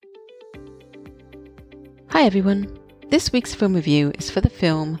Hi everyone, this week's film review is for the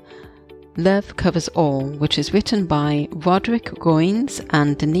film Love Covers All, which is written by Roderick Goines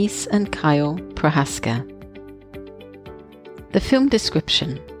and Denise and Kyle Prohaska. The film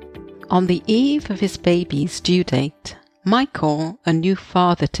description. On the eve of his baby's due date, Michael, a new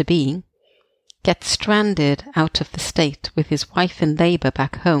father-to-be, gets stranded out of the state with his wife in labour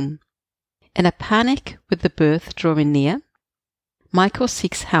back home. In a panic with the birth drawing near, Michael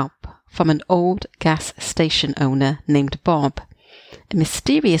seeks help from an old gas station owner named Bob, a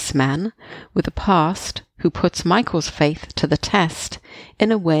mysterious man with a past who puts Michael's faith to the test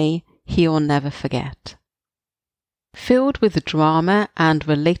in a way he'll never forget. Filled with drama and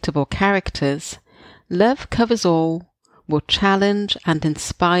relatable characters, Love Covers All will challenge and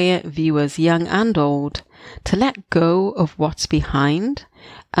inspire viewers young and old to let go of what's behind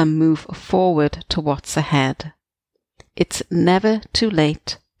and move forward to what's ahead. It's never too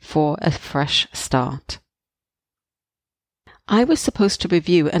late for a fresh start. I was supposed to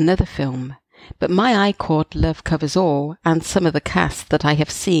review another film, but my eye caught Love Covers All and some of the cast that I have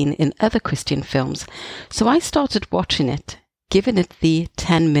seen in other Christian films, so I started watching it, giving it the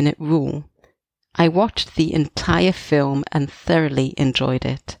 10-minute rule. I watched the entire film and thoroughly enjoyed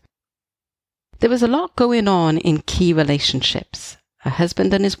it. There was a lot going on in key relationships. A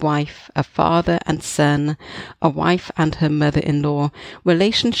husband and his wife, a father and son, a wife and her mother-in-law,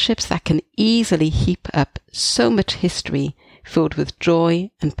 relationships that can easily heap up so much history filled with joy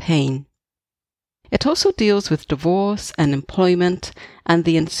and pain. It also deals with divorce and employment and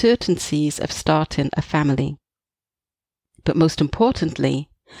the uncertainties of starting a family. But most importantly,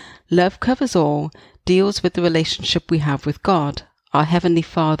 Love Covers All deals with the relationship we have with God, our Heavenly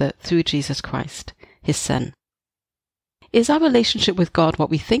Father, through Jesus Christ, His Son. Is our relationship with God what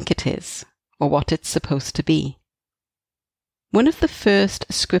we think it is, or what it's supposed to be? One of the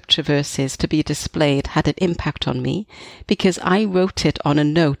first scripture verses to be displayed had an impact on me because I wrote it on a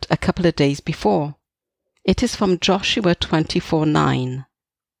note a couple of days before. It is from Joshua 24:9.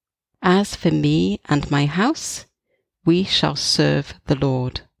 As for me and my house, we shall serve the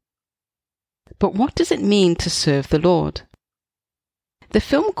Lord. But what does it mean to serve the Lord? The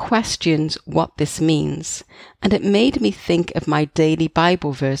film questions what this means, and it made me think of my daily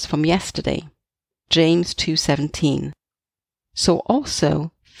Bible verse from yesterday, James 2:17. So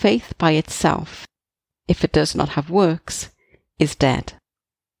also, faith by itself, if it does not have works, is dead.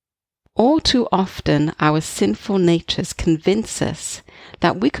 All too often, our sinful natures convince us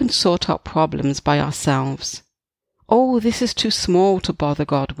that we can sort out problems by ourselves. Oh, this is too small to bother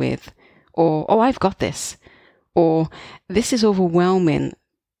God with, or, oh, I've got this. Or, this is overwhelming,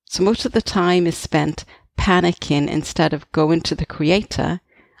 so most of the time is spent panicking instead of going to the Creator,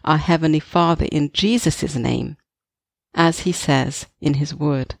 our Heavenly Father, in Jesus' name, as He says in His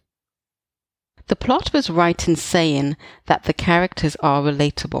Word. The plot was right in saying that the characters are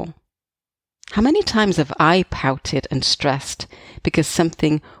relatable. How many times have I pouted and stressed because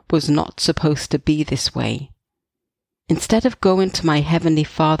something was not supposed to be this way? Instead of going to my Heavenly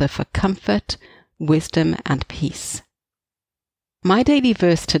Father for comfort, wisdom and peace. My daily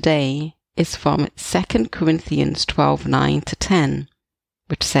verse today is from 2 Corinthians 12:9-10,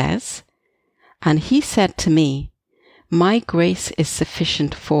 which says, And He said to me, My grace is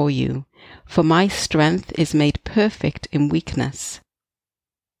sufficient for you, for my strength is made perfect in weakness.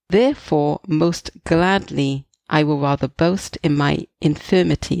 Therefore most gladly I will rather boast in my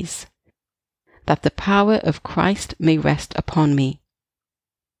infirmities, that the power of Christ may rest upon me.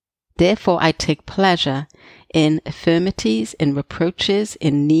 Therefore I take pleasure in infirmities, in reproaches,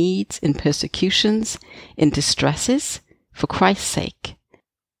 in needs, in persecutions, in distresses, for Christ's sake.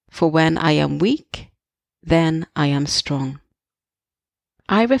 For when I am weak, then I am strong.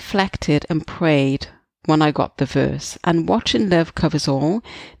 I reflected and prayed when I got the verse, and watching Love Covers All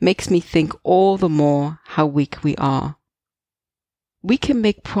makes me think all the more how weak we are. We can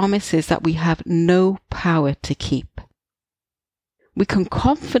make promises that we have no power to keep. We can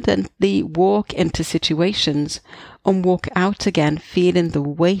confidently walk into situations and walk out again feeling the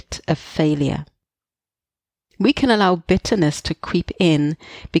weight of failure. We can allow bitterness to creep in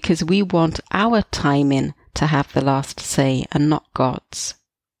because we want our timing to have the last say and not God's.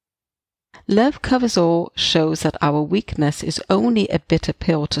 Love Covers All shows that our weakness is only a bitter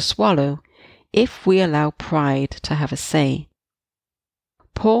pill to swallow if we allow pride to have a say.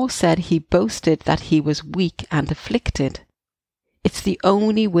 Paul said he boasted that he was weak and afflicted. It's the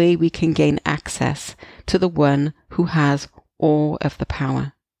only way we can gain access to the one who has all of the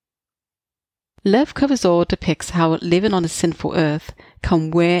power. Love Covers All depicts how living on a sinful earth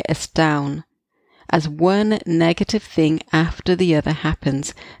can wear us down, as one negative thing after the other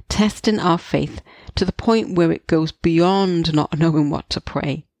happens, testing our faith to the point where it goes beyond not knowing what to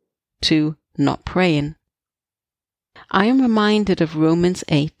pray, to not praying. I am reminded of Romans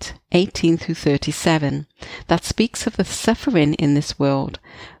 8:18-37, that speaks of the suffering in this world,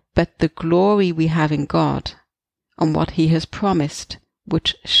 but the glory we have in God, and what He has promised,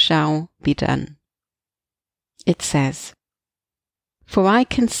 which shall be done. It says, "For I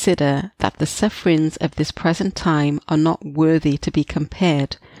consider that the sufferings of this present time are not worthy to be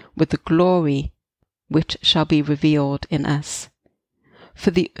compared with the glory which shall be revealed in us.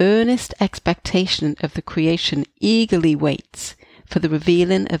 For the earnest expectation of the creation eagerly waits for the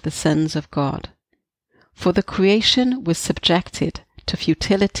revealing of the sons of God. For the creation was subjected to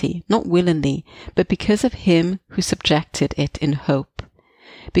futility, not willingly, but because of Him who subjected it in hope,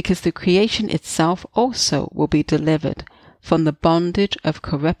 because the creation itself also will be delivered from the bondage of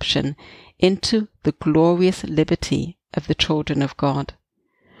corruption into the glorious liberty of the children of God.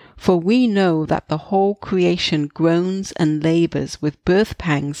 For we know that the whole creation groans and labors with birth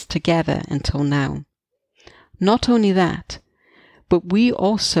pangs together until now. Not only that, but we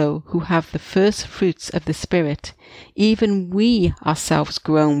also who have the first fruits of the Spirit, even we ourselves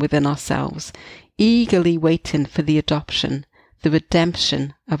groan within ourselves, eagerly waiting for the adoption, the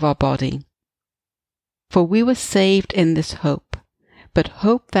redemption of our body. For we were saved in this hope, but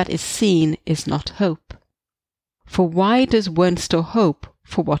hope that is seen is not hope. For why does one still hope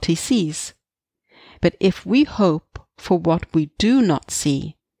for what he sees? But if we hope for what we do not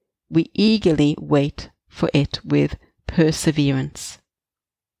see, we eagerly wait for it with perseverance.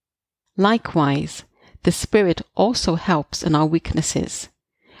 Likewise, the Spirit also helps in our weaknesses,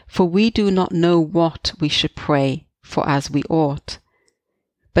 for we do not know what we should pray for as we ought.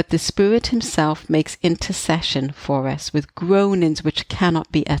 But the Spirit Himself makes intercession for us with groanings which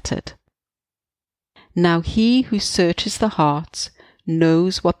cannot be uttered. Now He who searches the hearts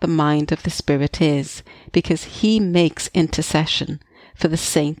knows what the mind of the Spirit is, because He makes intercession for the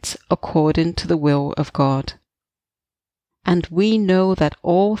saints according to the will of God. And we know that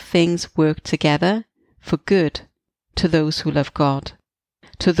all things work together for good to those who love God,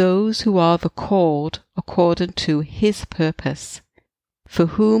 to those who are the called according to His purpose, for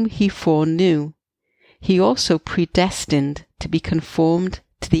whom He foreknew, He also predestined to be conformed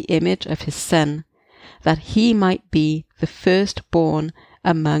to the image of His Son, that He might be the firstborn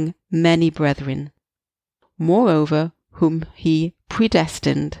among many brethren. Moreover, whom He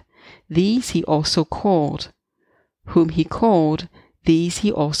predestined, these He also called. Whom He called, these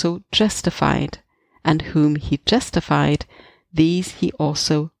He also justified. And whom He justified, these He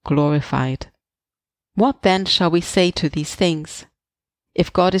also glorified. What then shall we say to these things?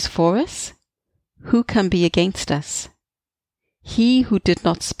 If God is for us, who can be against us? He who did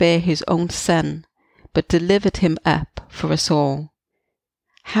not spare His own Son, but delivered Him up for us all,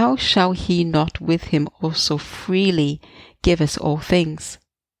 how shall He not with Him also freely give us all things?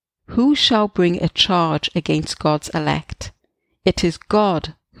 Who shall bring a charge against God's elect? It is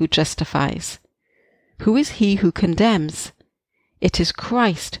God who justifies. Who is he who condemns? It is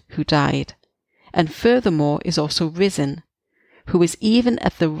Christ who died, and furthermore is also risen, who is even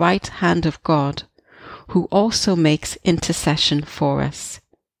at the right hand of God, who also makes intercession for us.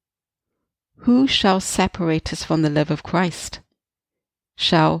 Who shall separate us from the love of Christ?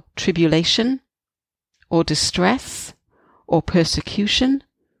 Shall tribulation, or distress, or persecution,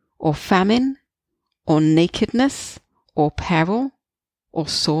 or famine, or nakedness, or peril, or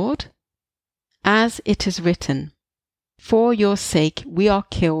sword? As it is written, "For your sake we are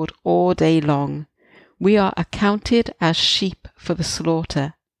killed all day long, we are accounted as sheep for the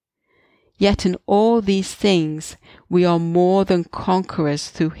slaughter. Yet in all these things we are more than conquerors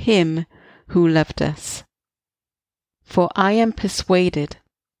through Him who loved us. For I am persuaded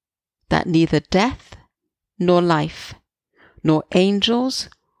that neither death, nor life, nor angels,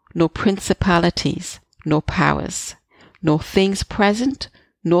 nor principalities, nor powers, nor things present,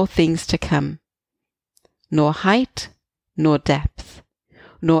 nor things to come, nor height, nor depth,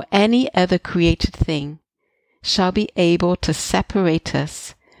 nor any other created thing shall be able to separate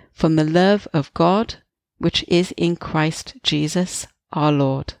us from the love of God which is in Christ Jesus our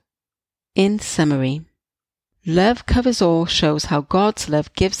Lord." In summary, Love Covers All shows how God's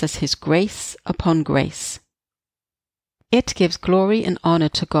love gives us His grace upon grace. It gives glory and honor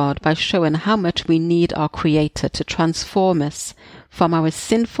to God by showing how much we need our Creator to transform us from our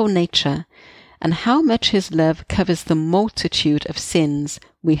sinful nature, and how much His love covers the multitude of sins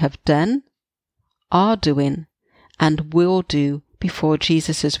we have done, are doing, and will do before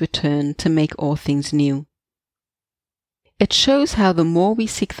Jesus' return to make all things new. It shows how the more we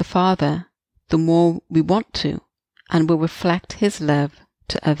seek the Father, the more we want to and will reflect His love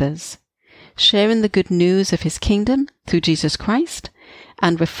to others, sharing the good news of His kingdom through Jesus Christ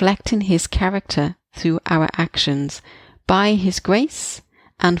and reflecting His character through our actions by His grace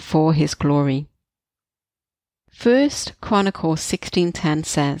and for His glory. 1 Chronicles 16:10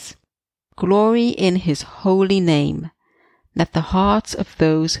 says, "Glory in His holy name. Let the hearts of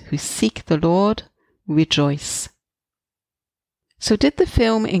those who seek the Lord rejoice." So did the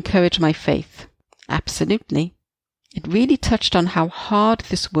film encourage my faith? Absolutely. It really touched on how hard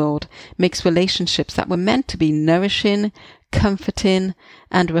this world makes relationships that were meant to be nourishing, comforting,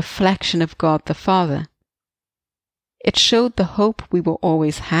 and a reflection of God the Father. It showed the hope we will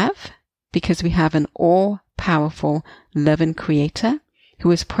always have because we have an all-powerful, loving Creator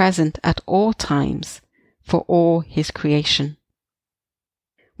who is present at all times for all His creation.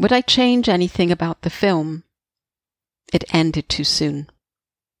 Would I change anything about the film? It ended too soon.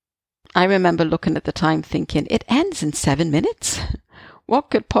 I remember looking at the time thinking, it ends in 7 minutes? What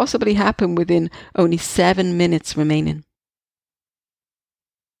could possibly happen within only 7 minutes remaining?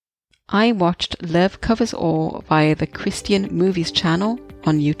 I watched Love Covers All via the Christian Movies channel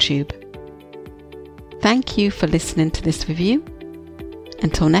on YouTube. Thank you for listening to this review.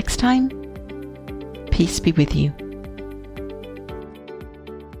 Until next time, peace be with you.